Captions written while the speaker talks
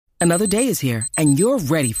Another day is here, and you're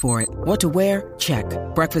ready for it. What to wear? Check.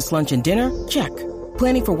 Breakfast, lunch, and dinner? Check.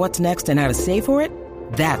 Planning for what's next and how to save for it?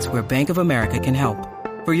 That's where Bank of America can help.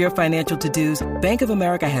 For your financial to-dos, Bank of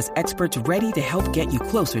America has experts ready to help get you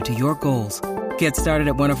closer to your goals. Get started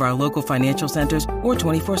at one of our local financial centers or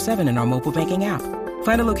 24/7 in our mobile banking app.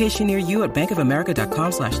 Find a location near you at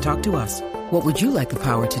bankofamerica.com/talktous. What would you like the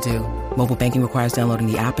power to do? Mobile banking requires downloading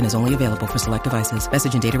the app and is only available for select devices.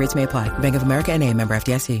 Message and data rates may apply. Bank of America N.A., member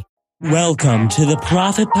FDIC. Welcome to the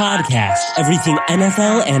Prophet Podcast. Everything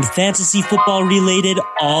NFL and fantasy football related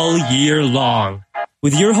all year long.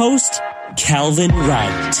 With your host, Calvin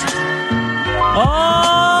Wright.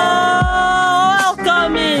 Oh,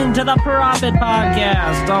 welcome into the Prophet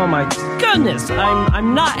Podcast. Oh my goodness.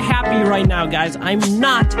 I'm not happy right now, guys. I'm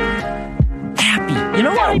not happy. You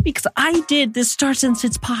know why? Because this Starts and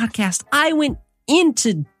Sits podcast. I went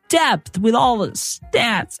into depth with all the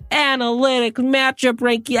stats, analytics, matchup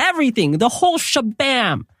ranking, everything, the whole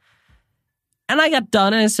shabam. And I got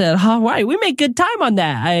done and I said, oh, right, we made good time on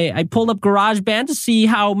that. I pulled up GarageBand to see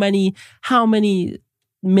how many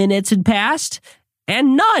minutes had passed,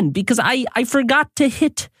 and none, because I forgot to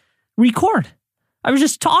hit record. I was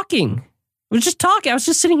just talking. I was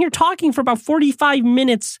just sitting here talking for about 45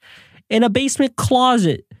 minutes in a basement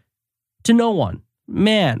closet to no one.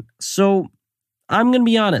 Man, so I'm going to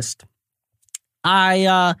be honest.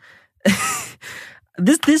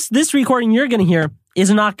 This recording you're going to hear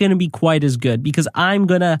is not going to be quite as good because I'm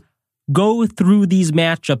going to go through these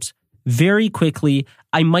matchups very quickly.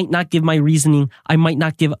 I might not give my reasoning. I might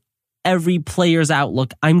not give every player's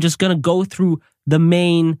outlook. I'm just going to go through the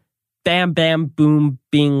main bam, bam, boom,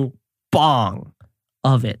 bing, bong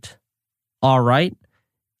of it. All right.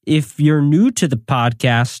 If you're new to the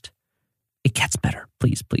podcast, it gets better.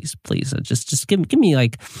 Please. Just give me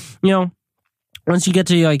once you get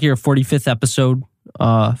to your 45th episode,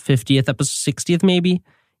 50th episode, 60th maybe,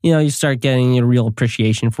 you start getting a real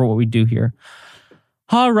appreciation for what we do here.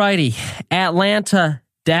 Alrighty. Atlanta,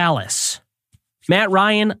 Dallas. Matt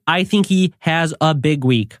Ryan, I think he has a big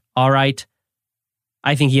week. All right.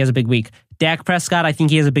 I think he has a big week. Dak Prescott, I think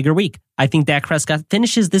he has a bigger week. I think Dak Prescott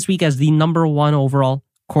finishes this week as the number one overall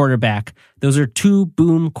quarterback. Those are two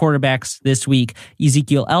boom quarterbacks this week.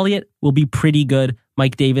 Ezekiel Elliott will be pretty good.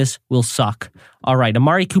 Mike Davis will suck. All right.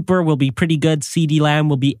 Amari Cooper will be pretty good. CeeDee Lamb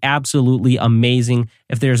will be absolutely amazing.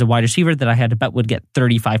 If there's a wide receiver that I had to bet would get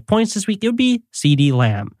 35 points this week, it would be CeeDee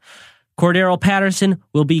Lamb. Cordero Patterson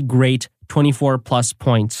will be great. 24 plus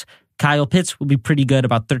points. Kyle Pitts will be pretty good,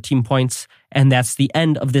 about 13 points. And that's the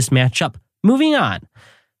end of this matchup. Moving on.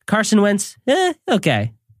 Carson Wentz,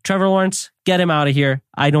 okay. Trevor Lawrence, get him out of here.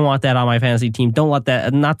 I don't want that on my fantasy team. Don't let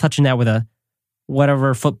that. I'm not touching that with a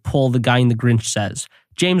whatever foot pull the guy in the Grinch says.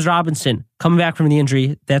 James Robinson, coming back from the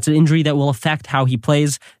injury. That's an injury that will affect how he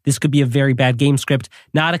plays. This could be a very bad game script.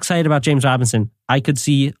 Not excited about James Robinson. I could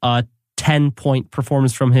see a 10-point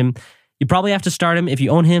performance from him. You probably have to start him if you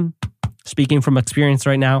own him. Speaking from experience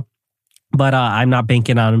right now. But I'm not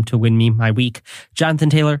banking on him to win me my week. Jonathan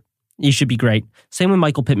Taylor, he should be great. Same with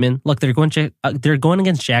Michael Pittman. Look, they're going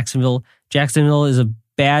against Jacksonville. Jacksonville is a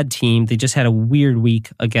bad team. They just had a weird week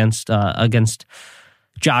against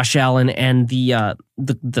Josh Allen and the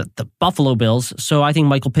Buffalo Bills. So I think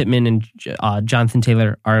Michael Pittman and Jonathan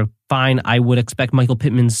Taylor are fine. I would expect Michael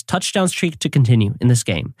Pittman's touchdown streak to continue in this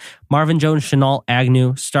game. Marvin Jones, Shenault,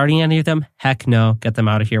 Agnew, starting any of them? Heck no. Get them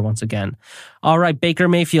out of here once again. All right, Baker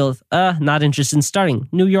Mayfield, not interested in starting.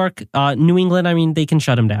 New England, they can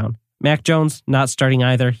shut him down. Mac Jones, not starting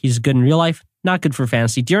either. He's good in real life, not good for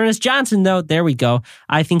fantasy. Dearness Johnson, though, there we go.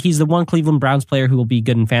 I think he's the one Cleveland Browns player who will be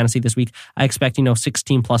good in fantasy this week. I expect,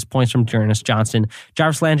 16 plus points from Dearness Johnson.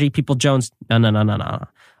 Jarvis Landry, People Jones, no.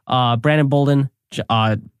 Brandon Bolden,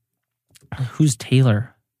 who's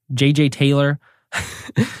Taylor? JJ Taylor.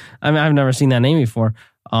 I've never seen that name before.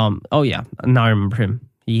 Oh yeah, now I remember him.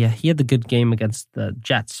 He had the good game against the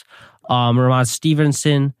Jets. Ramon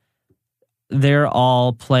Stevenson. They're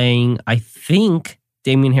all playing. I think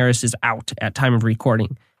Damian Harris is out at time of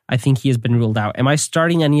recording. I think he has been ruled out. Am I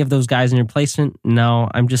starting any of those guys in replacement? No,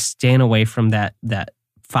 I'm just staying away from that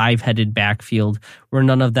five-headed backfield where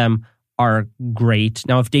none of them are great.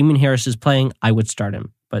 Now, if Damian Harris is playing, I would start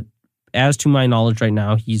him. But as to my knowledge right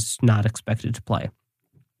now, he's not expected to play.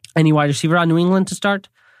 Any wide receiver on New England to start?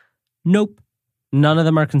 Nope. None of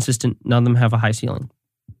them are consistent. None of them have a high ceiling.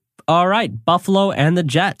 All right, Buffalo and the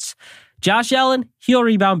Jets. Josh Allen, he'll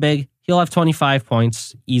rebound big. He'll have 25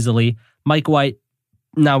 points easily. Mike White,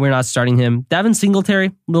 no, we're not starting him. Devin Singletary,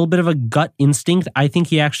 a little bit of a gut instinct. I think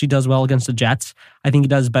he actually does well against the Jets. I think he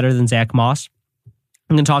does better than Zach Moss.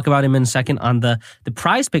 I'm going to talk about him in a second on the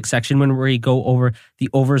prize pick section when we go over the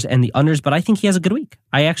overs and the unders, but I think he has a good week.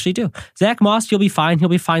 I actually do. Zach Moss, he'll be fine. He'll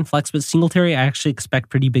be fine flex, but Singletary, I actually expect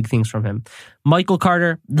pretty big things from him. Michael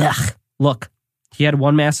Carter, look, he had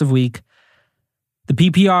one massive week. The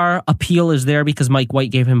PPR appeal is there because Mike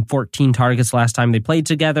White gave him 14 targets last time they played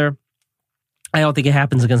together. I don't think it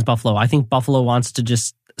happens against Buffalo. I think Buffalo wants to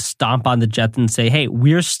just stomp on the Jets and say, hey,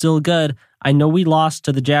 we're still good. I know we lost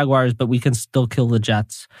to the Jaguars, but we can still kill the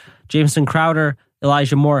Jets. Jameson Crowder,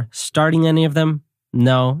 Elijah Moore, starting any of them?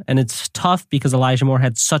 No. And it's tough because Elijah Moore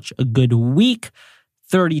had such a good week,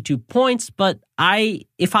 32 points, but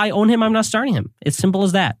if I own him, I'm not starting him. It's simple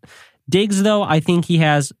as that. Diggs, though, I think he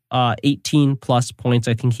has 18 plus points.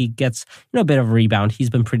 I think he gets a bit of a rebound. He's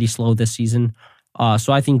been pretty slow this season.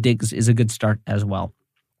 So I think Diggs is a good start as well.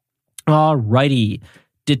 All righty.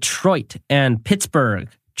 Detroit and Pittsburgh.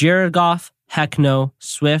 Jared Goff, heck no.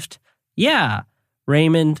 Swift, yeah.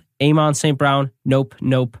 Raymond, Amon St. Brown, nope.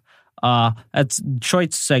 That's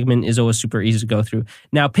Detroit's segment is always super easy to go through.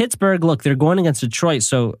 Now, Pittsburgh, look, they're going against Detroit,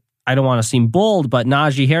 so I don't want to seem bold, but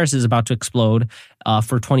Najee Harris is about to explode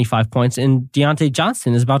for 25 points, and Deontay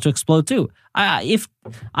Johnson is about to explode too. I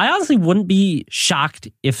honestly wouldn't be shocked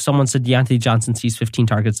if someone said Deontay Johnson sees 15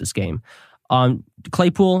 targets this game.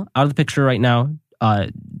 Claypool, out of the picture right now.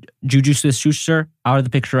 Juju Smith-Schuster out of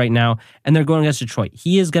the picture right now, and they're going against Detroit.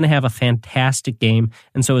 He is going to have a fantastic game,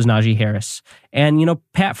 and so is Najee Harris. And,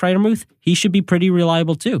 Pat Freiermuth, he should be pretty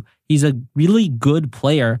reliable too. He's a really good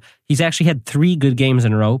player. He's actually had 3 good games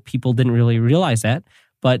in a row. People didn't really realize that,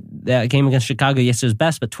 but that game against Chicago, yes, it was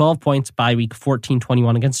best, but 12 points by week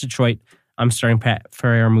 14-21 against Detroit. I'm starting Pat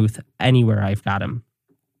Freiermuth anywhere I've got him.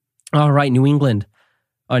 All right, New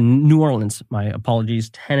Orleans, my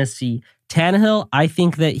apologies, Tennessee. Tannehill, I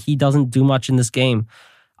think that he doesn't do much in this game.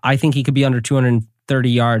 I think he could be under 230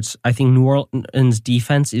 yards. I think New Orleans'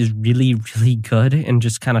 defense is really, really good and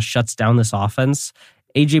just kind of shuts down this offense.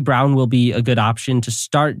 A.J. Brown will be a good option to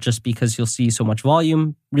start just because he'll see so much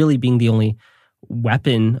volume, really being the only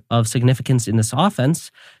weapon of significance in this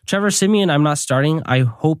offense. Trevor Siemian, I'm not starting. I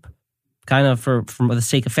hope kind of for the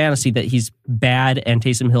sake of fantasy that he's bad and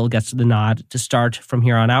Taysom Hill gets the nod to start from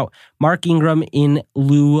here on out. Mark Ingram in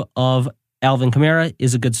lieu of Alvin Kamara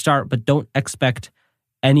is a good start, but don't expect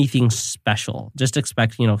anything special. Just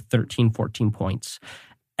expect, 13, 14 points.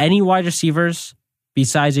 Any wide receivers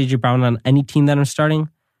besides A.J. Brown on any team that I'm starting?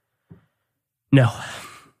 No.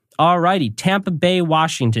 All righty. Tampa Bay,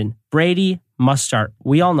 Washington. Brady, must start.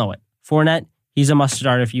 We all know it. Fournette, he's a must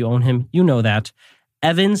start if you own him. You know that.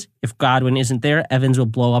 Evans, if Godwin isn't there, Evans will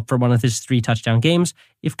blow up for one of his 3 touchdown games.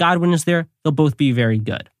 If Godwin is there, they'll both be very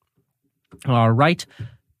good. All right.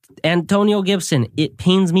 Antonio Gibson, it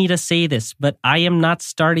pains me to say this, but I am not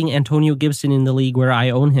starting Antonio Gibson in the league where I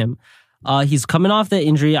own him. He's coming off the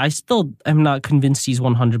injury. I still am not convinced he's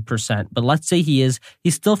 100%, but let's say he is.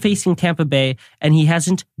 He's still facing Tampa Bay, and he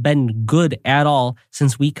hasn't been good at all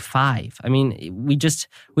since week 5. I mean,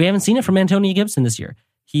 we haven't seen it from Antonio Gibson this year.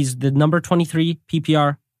 He's the number 23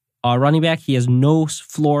 PPR running back. He has no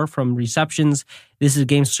floor from receptions. This is a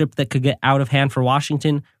game script that could get out of hand for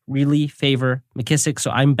Washington. Really favor McKissick,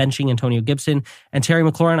 so I'm benching Antonio Gibson. And Terry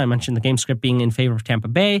McLaurin, I mentioned the game script being in favor of Tampa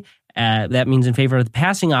Bay. That means in favor of the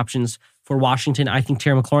passing options for Washington. I think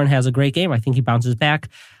Terry McLaurin has a great game. I think he bounces back.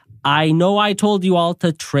 I know I told you all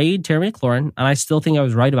to trade Terry McLaurin, and I still think I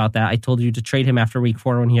was right about that. I told you to trade him after week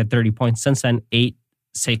 4 when he had 30 points. Since then, 8,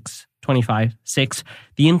 6, 25, 6.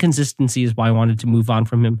 The inconsistency is why I wanted to move on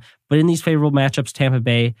from him. But in these favorable matchups, Tampa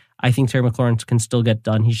Bay, I think Terry McLaurin can still get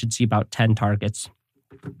done. He should see about 10 targets.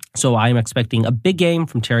 So I'm expecting a big game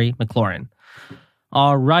from Terry McLaurin.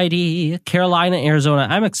 All righty, Carolina, Arizona.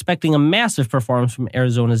 I'm expecting a massive performance from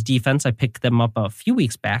Arizona's defense. I picked them up a few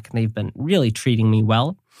weeks back, and they've been really treating me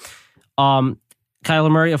well.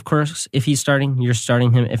 Kyler Murray, of course, if he's starting, you're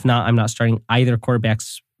starting him. If not, I'm not starting either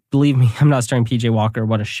quarterbacks. Believe me, I'm not starting PJ Walker.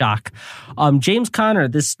 What a shock. James Conner,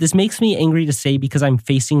 this makes me angry to say because I'm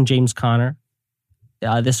facing James Conner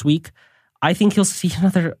this week. I think he'll see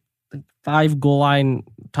another 5 goal line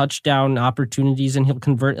touchdown opportunities, and he'll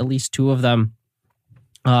convert at least 2 of them.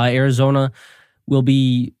 Arizona will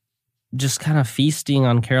be just kind of feasting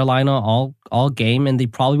on Carolina all game, and they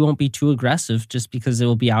probably won't be too aggressive just because it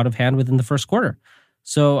will be out of hand within the first quarter.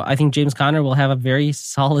 So I think James Conner will have a very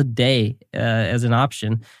solid day as an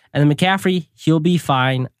option. And then McCaffrey, he'll be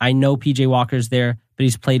fine. I know PJ Walker's there, but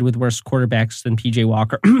he's played with worse quarterbacks than PJ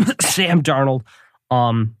Walker. Sam Darnold.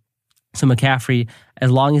 So McCaffrey,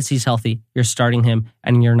 as long as he's healthy, you're starting him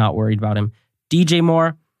and you're not worried about him. DJ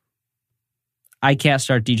Moore, I can't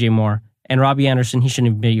start DJ Moore. And Robbie Anderson, he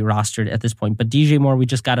shouldn't be rostered at this point. But DJ Moore, we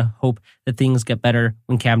just got to hope that things get better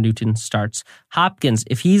when Cam Newton starts. Hopkins,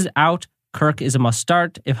 if he's out, Kirk is a must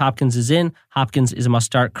start. If Hopkins is in, Hopkins is a must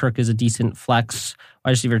start. Kirk is a decent flex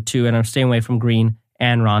wide receiver 2, and I'm staying away from Green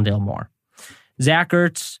and Rondale Moore. Zach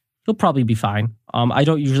Ertz, he'll probably be fine. I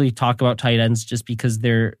don't usually talk about tight ends just because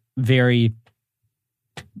they're very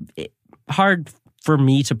hard for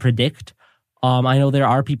me to predict. I know there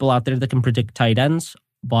are people out there that can predict tight ends,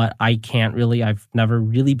 but I can't really. I've never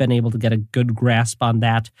really been able to get a good grasp on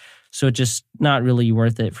that. So it's just not really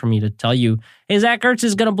worth it for me to tell you, hey, Zach Ertz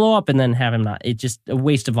is going to blow up and then have him not. It's just a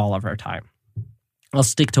waste of all of our time. I'll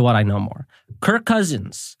stick to what I know more. Kirk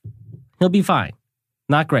Cousins, he'll be fine.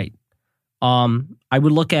 Not great. I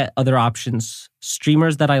would look at other options.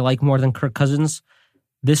 Streamers that I like more than Kirk Cousins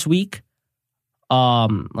this week.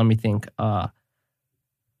 Let me think.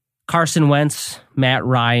 Carson Wentz, Matt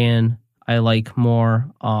Ryan, I like more.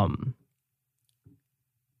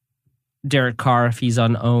 Derek Carr, if he's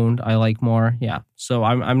unowned, I like more. Yeah, so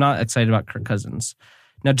I'm not excited about Kirk Cousins.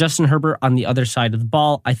 Now, Justin Herbert on the other side of the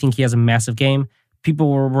ball, I think he has a massive game.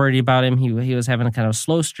 People were worried about him. He was having a kind of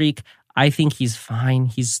slow streak. I think he's fine.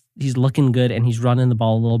 He's looking good, and he's running the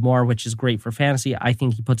ball a little more, which is great for fantasy. I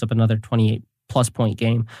think he puts up another 28-plus point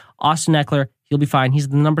game. Austin Eckler, he'll be fine. He's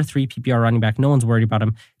the number 3 PPR running back. No one's worried about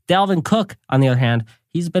him. Dalvin Cook, on the other hand,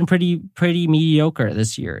 he's been pretty mediocre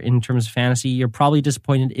this year in terms of fantasy. You're probably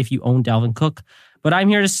disappointed if you own Dalvin Cook. But I'm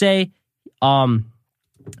here to say,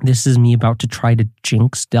 this is me about to try to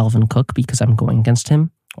jinx Dalvin Cook because I'm going against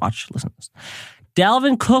him. Watch, listen to this.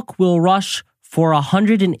 Dalvin Cook will rush for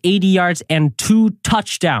 180 yards and 2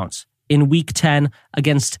 touchdowns in Week 10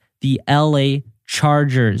 against the LA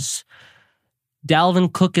Chargers.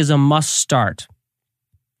 Dalvin Cook is a must start.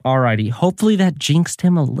 Alrighty. Hopefully that jinxed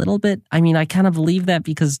him a little bit. I mean, I kind of believe that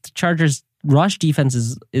because the Chargers' rush defense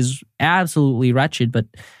is absolutely wretched, but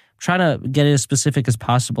I'm trying to get it as specific as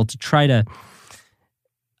possible to try to...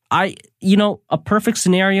 a perfect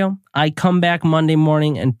scenario, I come back Monday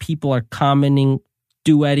morning and people are commenting,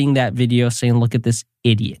 duetting that video saying, look at this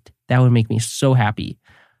idiot. That would make me so happy.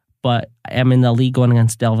 But I am in the league going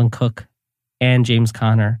against Dalvin Cook and James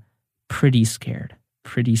Conner. Pretty scared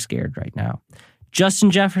right now.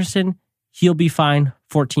 Justin Jefferson, he'll be fine.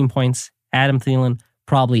 14 points. Adam Thielen,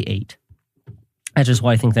 probably 8. That's just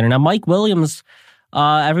what I think there. Now, Mike Williams,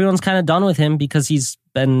 everyone's kind of done with him because he's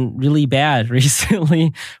been really bad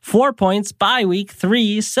recently. 4 points, bye week,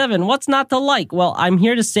 3, 7. What's not to like? Well, I'm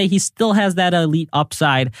here to say he still has that elite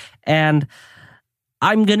upside, and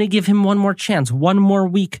I'm going to give him one more chance, one more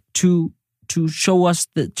week to show us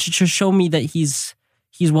that, to show me that he's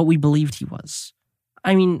what we believed he was.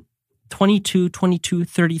 I mean, 22,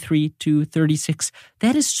 33 to 36.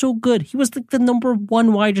 That is so good. He was like the number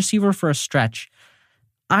 1 wide receiver for a stretch.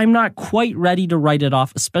 I'm not quite ready to write it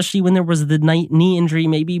off, especially when there was the knee injury.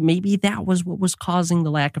 Maybe that was what was causing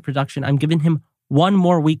the lack of production. I'm giving him one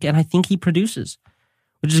more week, and I think he produces,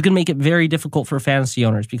 which is going to make it very difficult for fantasy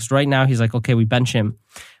owners because right now he's like, okay, we bench him.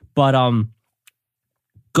 But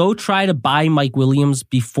go try to buy Mike Williams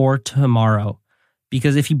before tomorrow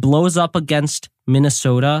because if he blows up against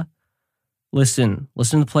Minnesota, listen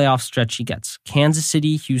to the playoff stretch he gets. Kansas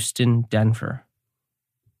City, Houston, Denver.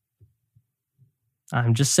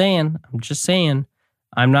 I'm just saying.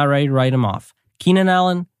 I'm not ready to write him off. Keenan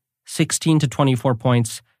Allen, 16 to 24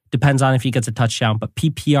 points. Depends on if he gets a touchdown, but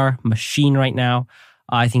PPR machine right now.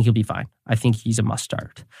 I think he'll be fine. I think he's a must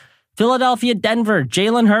start. Philadelphia, Denver.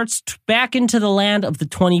 Jalen Hurts back into the land of the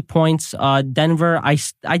 20 points. Denver,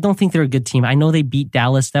 I don't think they're a good team. I know they beat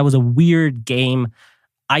Dallas. That was a weird game.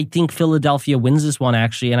 I think Philadelphia wins this one,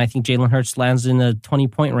 actually, and I think Jalen Hurts lands in the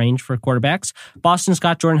 20-point range for quarterbacks. Boston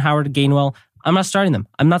Scott, Jordan Howard, Gainwell. I'm not starting them.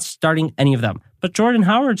 I'm not starting any of them. But Jordan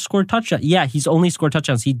Howard scored touchdowns. Yeah, he's only scored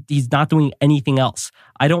touchdowns. He's not doing anything else.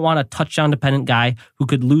 I don't want a touchdown-dependent guy who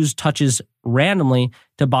could lose touches randomly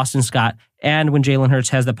to Boston Scott and when Jalen Hurts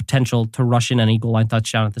has the potential to rush in any goal line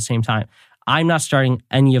touchdown at the same time. I'm not starting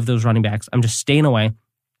any of those running backs. I'm just staying away.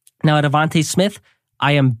 Now, at Devontae Smith,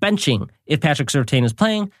 I am benching if Patrick Surtain is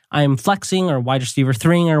playing. I am flexing or wide receiver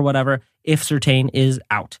 3ing or whatever if Surtain is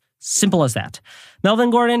out. Simple as that.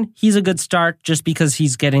 Melvin Gordon, he's a good start just because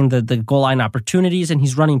he's getting the goal line opportunities and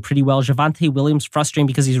he's running pretty well. Javonte Williams, frustrating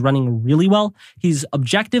because he's running really well. He's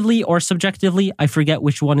objectively or subjectively, I forget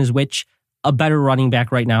which one is which, a better running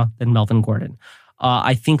back right now than Melvin Gordon.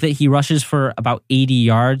 I think that he rushes for about 80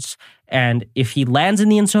 yards, and if he lands in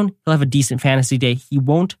the end zone, he'll have a decent fantasy day. He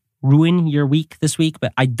won't ruin your week this week,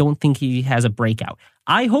 but I don't think he has a breakout.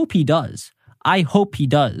 I hope he does.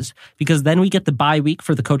 Because then we get the bye week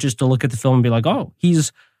for the coaches to look at the film and be like, oh,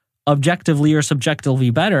 he's objectively or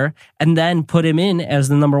subjectively better, and then put him in as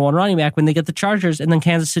the number one running back when they get the Chargers and then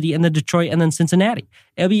Kansas City and then Detroit and then Cincinnati.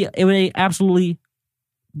 It would be absolutely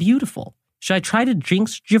beautiful. Should I try to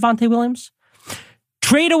jinx Javonte Williams?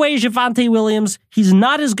 Trade away Javonte Williams. He's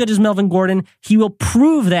not as good as Melvin Gordon. He will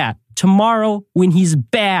prove that tomorrow when he's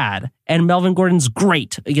bad and Melvin Gordon's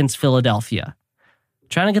great against Philadelphia.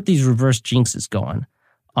 Trying to get these reverse jinxes going.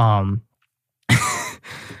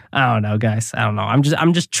 I don't know, guys. I don't know.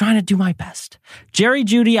 I'm just trying to do my best. Jerry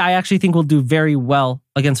Jeudy, I actually think will do very well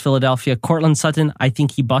against Philadelphia. Courtland Sutton, I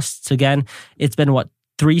think he busts again. It's been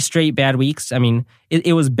 3 straight bad weeks. I mean,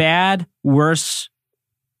 it was bad, worse,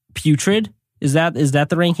 putrid. Is that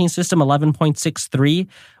the ranking system? 11.63.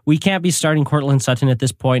 We can't be starting Courtland Sutton at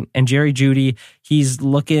this point. And Jerry Jeudy, he's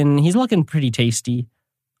looking pretty tasty.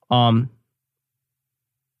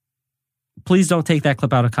 Please don't take that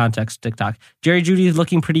clip out of context, TikTok. Jerry Jeudy is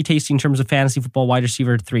looking pretty tasty in terms of fantasy football wide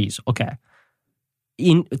receiver 3s. Okay.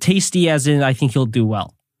 Tasty as in I think he'll do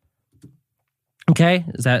well. Okay?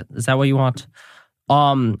 Is that what you want?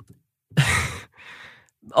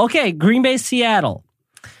 Okay, Green Bay, Seattle.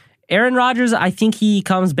 Aaron Rodgers, I think he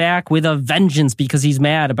comes back with a vengeance because he's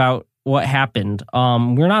mad about what happened.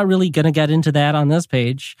 We're not really going to get into that on this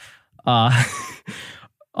page. Go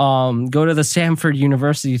to the Samford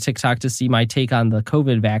University TikTok to see my take on the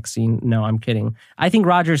COVID vaccine. No, I'm kidding. I think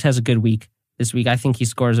Rodgers has a good week this week. I think he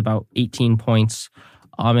scores about 18 points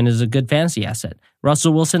and is a good fantasy asset.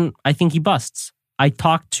 Russell Wilson, I think he busts. I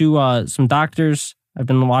talked to some doctors. I've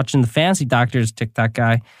been watching the Fantasy Doctors TikTok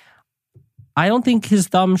guy. I don't think his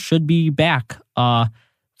thumb should be back.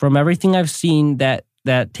 From everything I've seen, that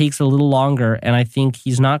takes a little longer, and I think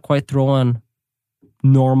he's not quite throwing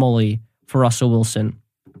normally for Russell Wilson.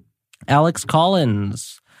 Alex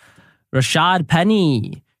Collins, Rashad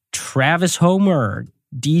Penny, Travis Homer,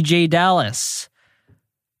 DJ Dallas.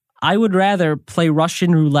 I would rather play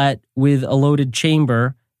Russian roulette with a loaded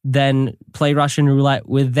chamber than play Russian roulette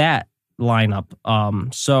with that lineup.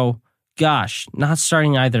 So, gosh, not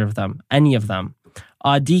starting either of them, any of them.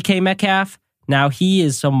 DK Metcalf, now he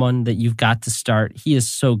is someone that you've got to start. He is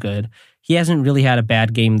so good. He hasn't really had a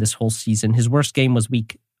bad game this whole season. His worst game was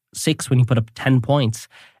week 6 when he put up 10 points.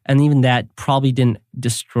 And even that probably didn't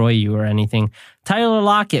destroy you or anything. Tyler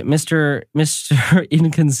Lockett, Mr.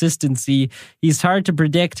 Inconsistency. He's hard to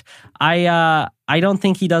predict. I don't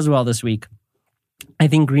think he does well this week. I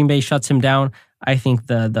think Green Bay shuts him down. I think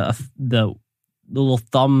the little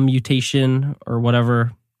thumb mutation or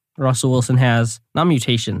whatever Russell Wilson has, not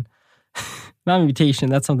mutation. Not mutation,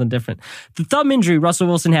 that's something different. The thumb injury Russell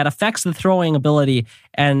Wilson had affects the throwing ability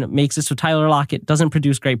and makes it so Tyler Lockett doesn't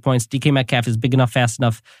produce great points. DK Metcalf is big enough, fast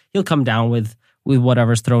enough. He'll come down with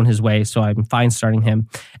whatever's thrown his way, so I'm fine starting him.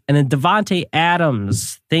 And then Devontae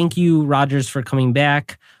Adams. Thank you, Rodgers, for coming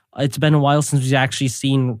back. It's been a while since we've actually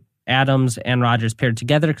seen Adams and Rodgers paired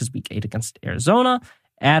together because week 8 against Arizona,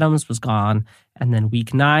 Adams was gone. And then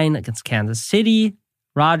week 9 against Kansas City,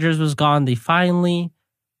 Rodgers was gone. They finally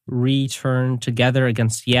return together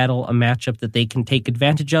against Seattle, a matchup that they can take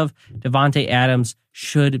advantage of. Devontae Adams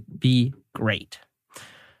should be great.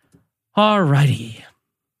 Alrighty.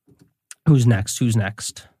 Who's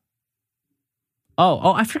next?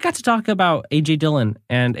 Oh, I forgot to talk about A.J. Dillon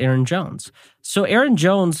and Aaron Jones. So Aaron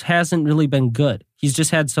Jones hasn't really been good. He's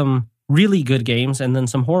just had some really good games and then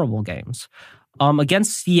some horrible games.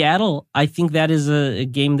 Against Seattle, I think that is a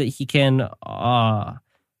game that he can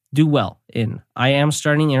do well in. I am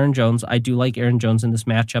starting Aaron Jones. I do like Aaron Jones in this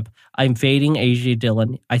matchup. I'm fading A.J.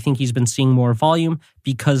 Dillon. I think he's been seeing more volume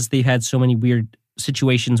because they've had so many weird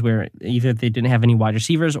situations where either they didn't have any wide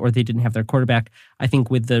receivers or they didn't have their quarterback. I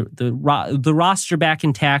think with the roster back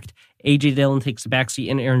intact, A.J. Dillon takes the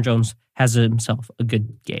backseat and Aaron Jones has himself a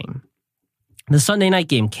good game. The Sunday night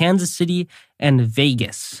game, Kansas City and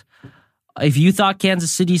Vegas. If you thought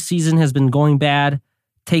Kansas City's season has been going bad,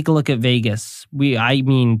 take a look at Vegas.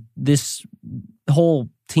 This whole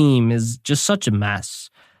team is just such a mess.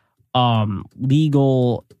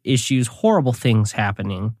 Legal issues, horrible things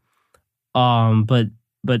happening.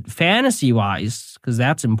 But fantasy wise, because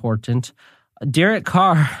that's important, Derek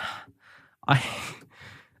Carr,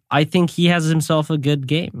 I think he has himself a good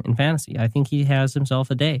game in fantasy. I think he has himself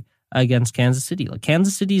a day against Kansas City. Like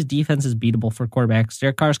Kansas City's defense is beatable for quarterbacks.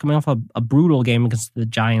 Derek Carr is coming off a brutal game against the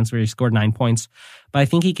Giants where he scored 9 points. But I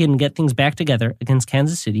think he can get things back together against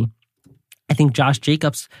Kansas City. I think Josh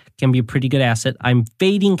Jacobs can be a pretty good asset. I'm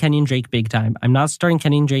fading Kenyon Drake big time. I'm not starting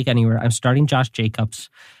Kenyon Drake anywhere. I'm starting Josh Jacobs.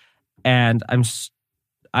 And I'm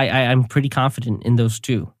pretty confident in those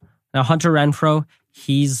two. Now, Hunter Renfrow,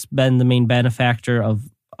 he's been the main benefactor of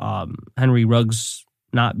Henry Ruggs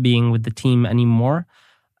not being with the team anymore.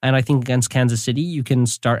 And I think against Kansas City, you can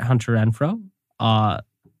start Hunter Renfrow.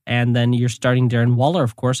 And then you're starting Darren Waller,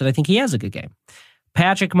 of course, and I think he has a good game.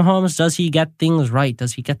 Patrick Mahomes, does he get things right?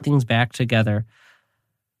 Does he get things back together?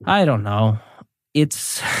 I don't know. I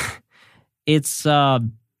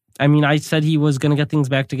said he was going to get things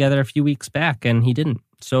back together a few weeks back, and he didn't.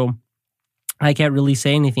 So I can't really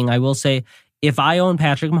say anything. I will say, if I own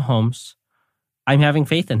Patrick Mahomes, I'm having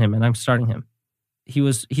faith in him, and I'm starting him.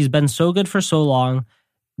 He's been so good for so long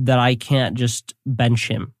that I can't just bench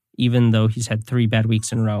him, even though he's had 3 bad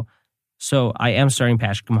weeks in a row. So I am starting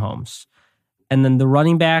Patrick Mahomes. And then the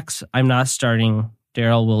running backs, I'm not starting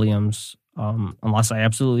Darrell Williams unless I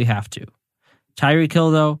absolutely have to. Tyreek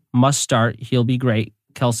Hill, though, must start. He'll be great.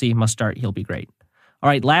 Kelsey must start. He'll be great. All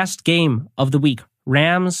right, last game of the week.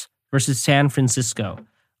 Rams versus San Francisco.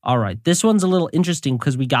 All right, this one's a little interesting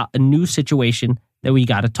because we got a new situation that we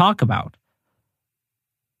got to talk about.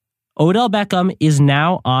 Odell Beckham is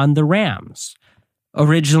now on the Rams.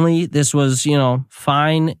 Originally, this was,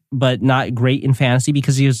 fine, but not great in fantasy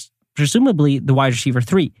because he was presumably the wide receiver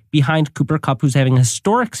 3 behind Cooper Kupp, who's having a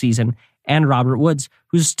historic season, and Robert Woods,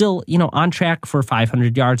 who's still, on track for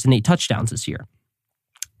 500 yards and 8 touchdowns this year.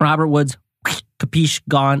 Robert Woods, capiche,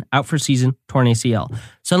 gone, out for season, torn ACL.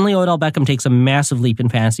 Suddenly, Odell Beckham takes a massive leap in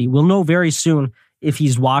fantasy. We'll know very soon if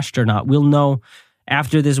he's washed or not. We'll know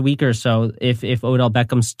after this week or so if Odell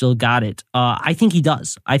Beckham still got it. I think he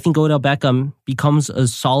does. I think Odell Beckham becomes a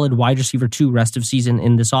solid wide receiver 2 rest of season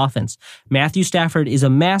in this offense. Matthew Stafford is a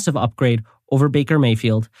massive upgrade over Baker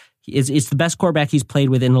Mayfield. It's the best quarterback he's played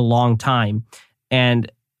with in a long time. And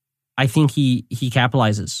I think he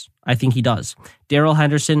capitalizes. I think he does. Darrell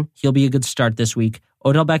Henderson, he'll be a good start this week.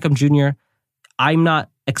 Odell Beckham Jr., I'm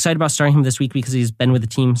not excited about starting him this week because he's been with the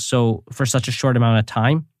team for such a short amount of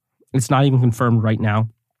time. It's not even confirmed right now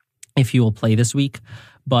if he will play this week.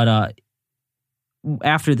 But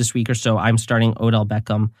after this week or so, I'm starting Odell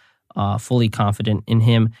Beckham, fully confident in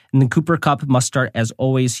him. And then Cooper Kupp must start as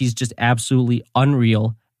always. He's just absolutely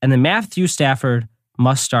unreal. And then Matthew Stafford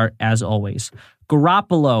must start as always.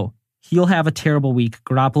 Garoppolo, he'll have a terrible week.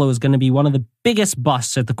 Garoppolo is going to be one of the biggest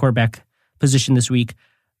busts at the quarterback position this week.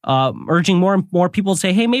 Urging more and more people to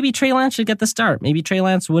say, hey, maybe Trey Lance should get the start. Maybe Trey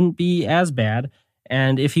Lance wouldn't be as bad.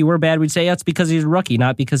 And if he were bad, we'd say it's because he's a rookie,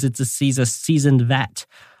 not because he's a seasoned vet.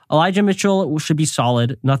 Elijah Mitchell should be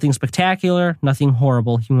solid. Nothing spectacular, nothing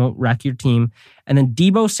horrible. He won't wreck your team. And then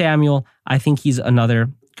Deebo Samuel, I think he's another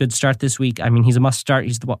good start this week. I mean, he's a must start.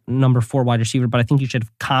 He's the number 4 wide receiver, but I think you should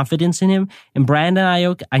have confidence in him. And Brandon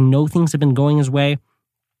Ayuk, I know things have been going his way.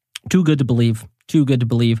 Too good to believe.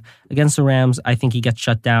 Against the Rams, I think he gets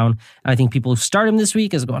shut down. I think people who start him this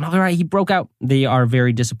week is going, all right, he broke out. They are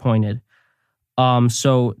very disappointed.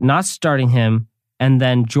 So not starting him. And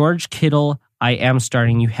then George Kittle, I am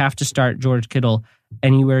starting. You have to start George Kittle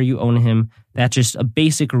anywhere you own him. That's just a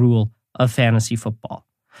basic rule of fantasy football.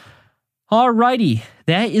 Alrighty,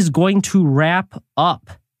 that is going to wrap up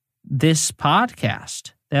this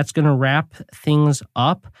podcast. That's going to wrap things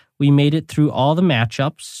up. We made it through all the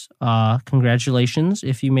matchups. Congratulations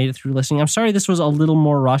if you made it through listening. I'm sorry this was a little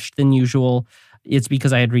more rushed than usual. It's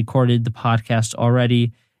because I had recorded the podcast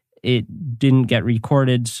already. It didn't get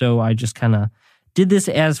recorded, so I just kind of did this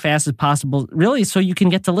as fast as possible, really, so you can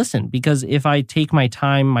get to listen. Because if I take my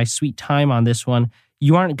time, my sweet time on this one,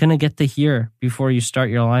 you aren't going to get to hear before you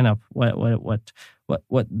start your lineup what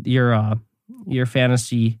your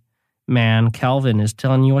fantasy man Calvin is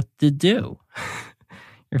telling you what to do.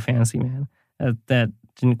 Your fantasy man. That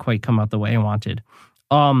didn't quite come out the way I wanted.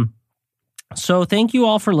 So thank you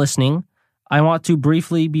all for listening. I want to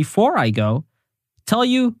briefly, before I go, tell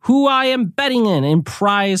you who I am betting in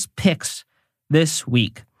Prize Picks this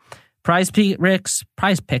week. Prize Picks,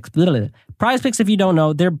 if you don't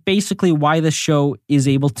know, they're basically why the show is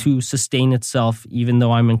able to sustain itself, even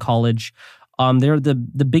though I'm in college. They're the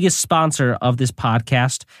biggest sponsor of this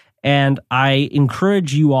podcast, and I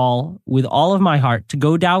encourage you all, with all of my heart, to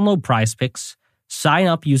go download Prize Picks, sign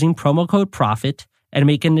up using promo code PROFIT, and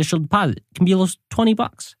make an initial deposit. It can be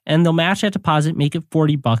 $20, and they'll match that deposit, make it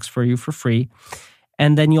 $40 for you for free.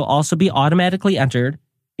 And then you'll also be automatically entered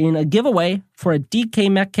in a giveaway for a DK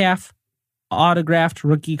Metcalf autographed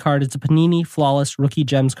rookie card. It's a Panini Flawless Rookie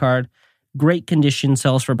Gems card. Great condition,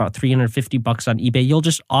 sells for about $350 on eBay. You'll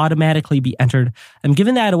just automatically be entered. I'm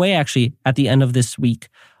giving that away actually at the end of this week,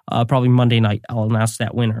 probably Monday night. I'll announce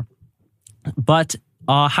that winner. But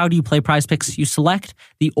how do you play Prize Picks? You select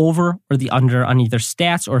the over or the under on either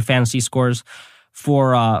stats or fantasy scores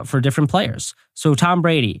for different players. So Tom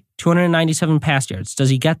Brady, 297 pass yards. Does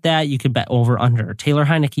he get that? You could bet over under. Taylor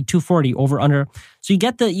Heineke, 240 over under. So you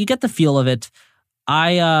get the feel of it.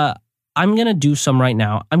 I I'm going to do some right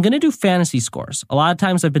now. I'm going to do fantasy scores. A lot of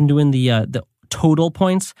times I've been doing the total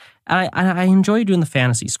points, and I enjoy doing the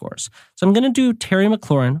fantasy scores. So I'm going to do Terry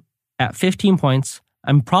McLaurin at 15 points.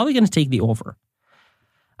 I'm probably going to take the over.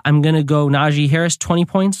 I'm going to go Najee Harris, 20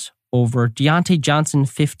 points, over. Deontay Johnson,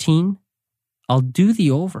 15. I'll do the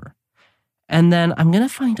over. And then I'm going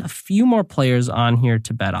to find a few more players on here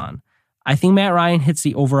to bet on. I think Matt Ryan hits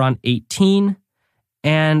the over on 18.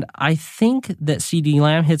 And I think that CeeDee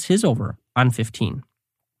Lamb hits his over on 15.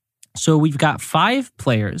 So we've got 5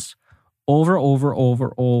 players. Over.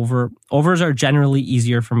 Overs are generally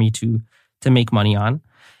easier for me to make money on.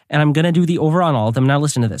 And I'm going to do the over on all of them. Now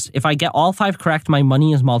listen to this. If I get all 5 correct, my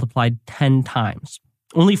money is multiplied 10 times.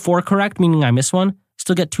 Only 4 correct, meaning I miss one,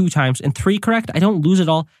 still get 2 times. And 3 correct, I don't lose it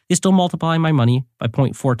all. They still multiply my money by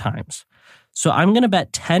 0.4 times. So I'm going to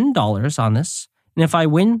bet $10 on this. And if I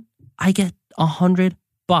win, I get $100.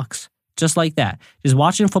 Just like that. Just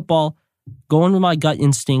watching football, going with my gut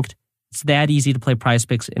instinct. It's that easy to play Prize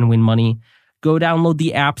Picks and win money. Go download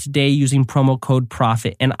the app today using promo code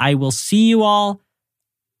PROFIT. And I will see you all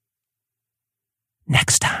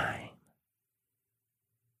next time.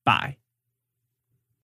 Bye.